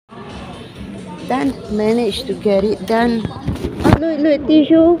done. Managed to get it done. Oh, look,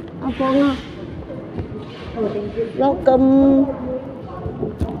 tissue. Abang. Welcome.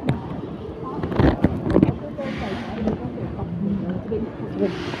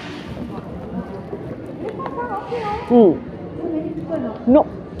 No.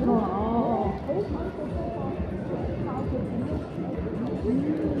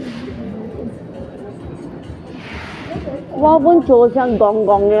 Wa pun 做像講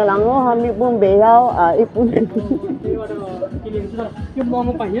嘅人咯，係咪本未曉啊？一本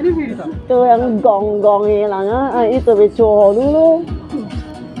做像講嘅人啊，一直被做好咯。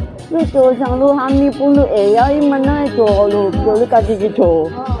你做像你係咪本你會曉，伊問哪做好咯？叫你家己去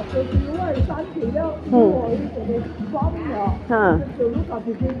做。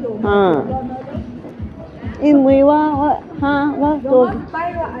因為我做。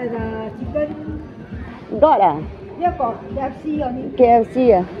Got 啊？一個 KFC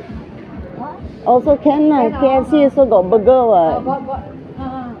啊？Also can lah. KFC also got burger what?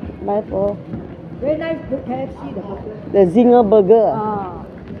 Buy for. Very nice KFC the burger. The Zinger burger.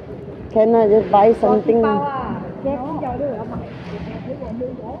 Can lah, just buy something.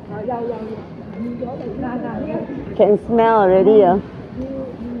 Can smell already ah.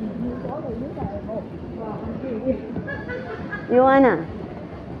 You want ah?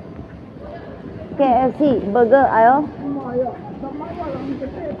 KFC burger ayo.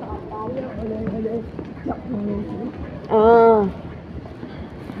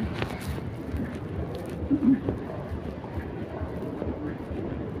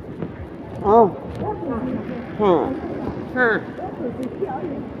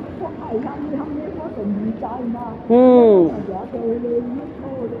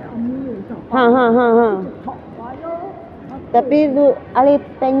 Tapi tu ali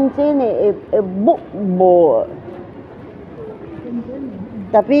pencen ni book bo.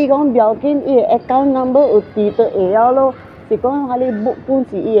 Tapi con biểu kiến ý account number ở tí tự ấy lo, thì con hali book cũng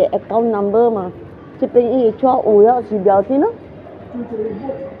chỉ ý account number mà, chỉ bên ý cho ủi á chỉ biểu kiến đó.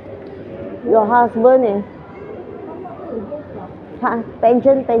 Your husband nè, ha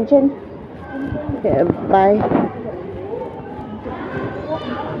pension. Okay, bye.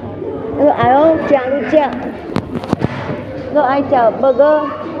 Rồi ai ơi, chàng. Rồi ai chào burger.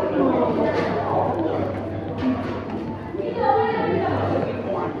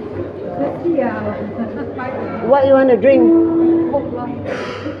 What you want to drink?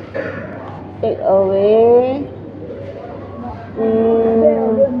 Take away.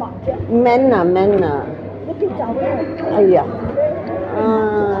 Men à. Ây da.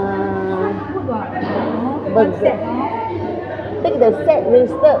 Take the set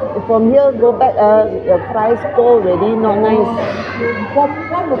wasted from here. Go back. The price cold already. Not nice. You put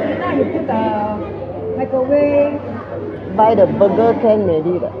the microwave. Buy the burger can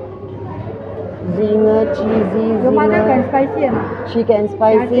already. Zinger, cheesy, Your mother zinger. can spicy or not? She can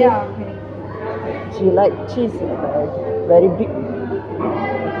spicy. Yeah, okay. She like cheese, very big.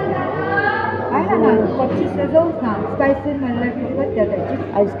 I don't know. Got cheese also now. Spicy my life. What's the cheese?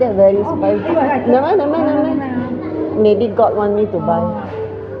 I scared very spicy. Never mind. Maybe God want me to buy.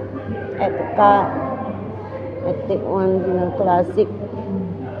 At the cart. I take one, classic.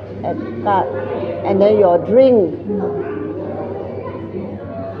 At the cart. And then your drink.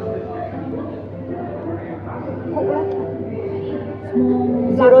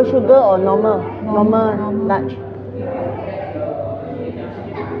 Zero sugar or normal? Normal, large.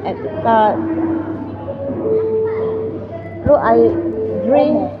 At the cart. Look, I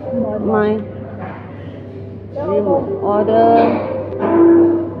drink my order.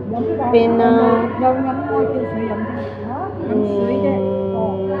 Pina.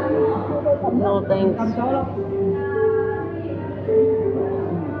 No thanks.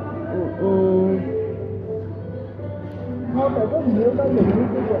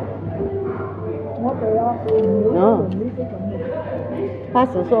 No.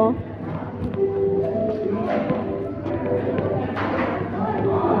 80說。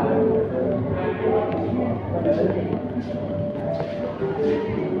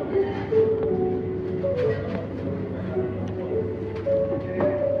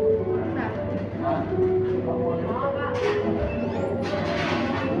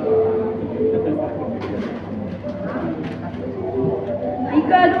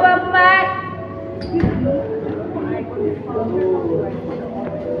3, 2, 4.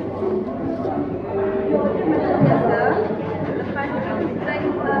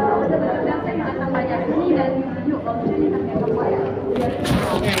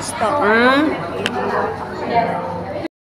 Stop.